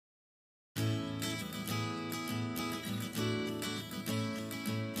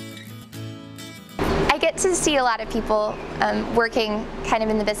I get to see a lot of people working kind of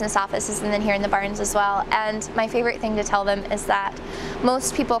in the business offices and then here in the barns as well, and my favorite thing to tell them is that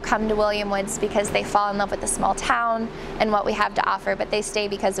most people come to William Woods because they fall in love with the small town and what we have to offer, but they stay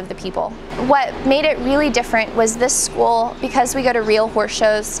because of the people. What made it really different was this school, because we go to real horse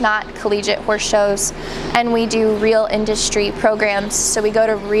shows, not collegiate horse shows, and we do real industry programs, so we go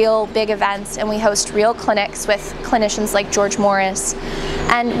to real big events and we host real clinics with clinicians like George Morris,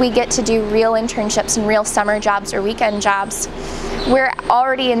 and we get to do real internships and real summer jobs or weekend jobs. We're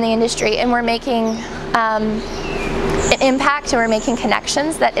already in the industry and we're making an impact and we're making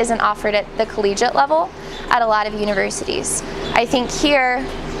connections that isn't offered at the collegiate level at a lot of universities. I think here,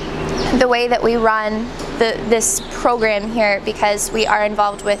 the way that we run this program here, because we are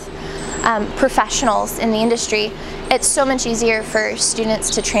involved with professionals in the industry, it's so much easier for students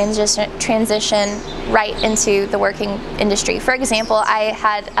to transition right into the working industry. For example,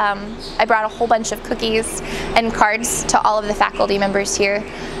 I brought a whole bunch of cookies and cards to all of the faculty members here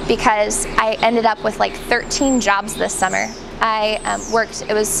because I ended up with like 13 jobs this summer. I worked,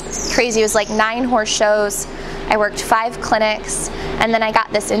 it was crazy, it was like 9 horse shows, I worked 5 clinics, and then I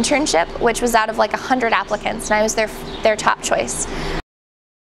got this internship, which was out of like 100 applicants, and I was their top choice.